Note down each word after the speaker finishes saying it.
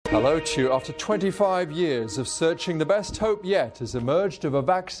Hello to you. After 25 years of searching, the best hope yet has emerged of a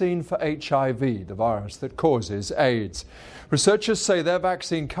vaccine for HIV, the virus that causes AIDS. Researchers say their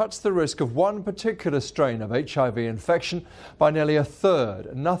vaccine cuts the risk of one particular strain of HIV infection by nearly a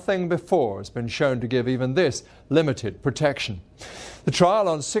third. Nothing before has been shown to give even this limited protection. The trial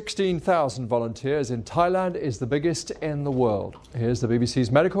on 16,000 volunteers in Thailand is the biggest in the world. Here's the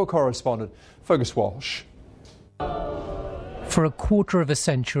BBC's medical correspondent, Fergus Walsh. For a quarter of a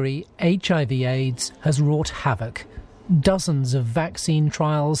century, HIV/AIDS has wrought havoc. Dozens of vaccine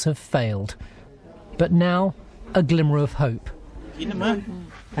trials have failed. But now, a glimmer of hope.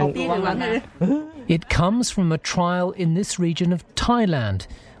 It comes from a trial in this region of Thailand,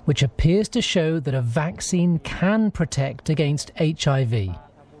 which appears to show that a vaccine can protect against HIV.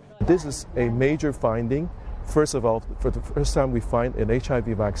 This is a major finding. First of all, for the first time we find an HIV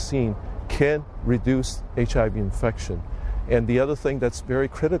vaccine can reduce HIV infection. And the other thing that's very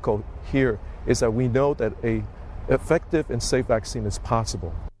critical here is that we know that an effective and safe vaccine is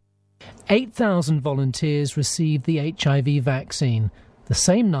possible. 8,000 volunteers received the HIV vaccine. The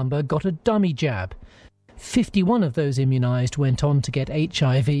same number got a dummy jab. 51 of those immunised went on to get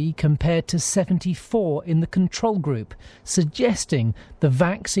HIV compared to 74 in the control group, suggesting the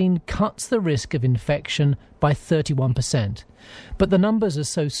vaccine cuts the risk of infection by 31%. But the numbers are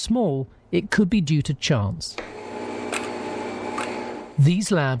so small, it could be due to chance.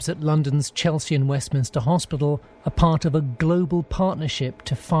 These labs at London's Chelsea and Westminster Hospital are part of a global partnership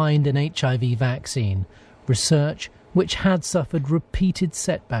to find an HIV vaccine, research which had suffered repeated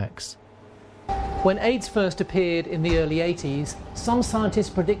setbacks. When AIDS first appeared in the early 80s, some scientists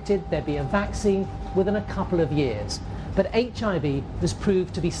predicted there'd be a vaccine within a couple of years. But HIV has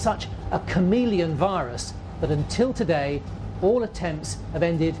proved to be such a chameleon virus that until today, all attempts have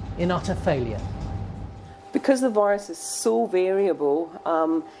ended in utter failure. Because the virus is so variable,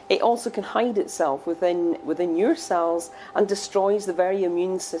 it also can hide itself within your cells and destroys the very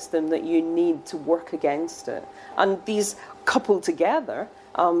immune system that you need to work against it. And these coupled together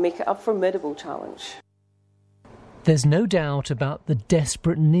make it a formidable challenge. There's no doubt about the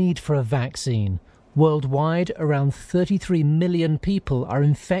desperate need for a vaccine. Worldwide, around 33 million people are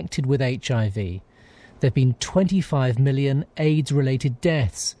infected with HIV. There have been 25 million AIDS-related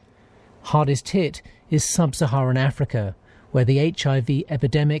deaths. Hardest hit is sub-Saharan Africa, where the HIV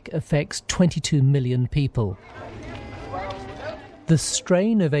epidemic affects 22 million people. The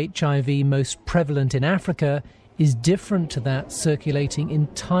strain of HIV most prevalent in Africa is different to that circulating in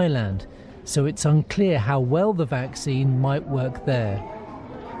Thailand, so it's unclear how well the vaccine might work there.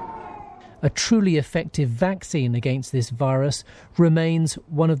 A truly effective vaccine against this virus remains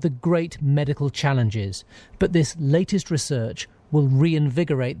one of the great medical challenges, but this latest research will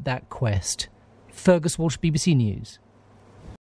reinvigorate that quest. Fergus Walsh, BBC News.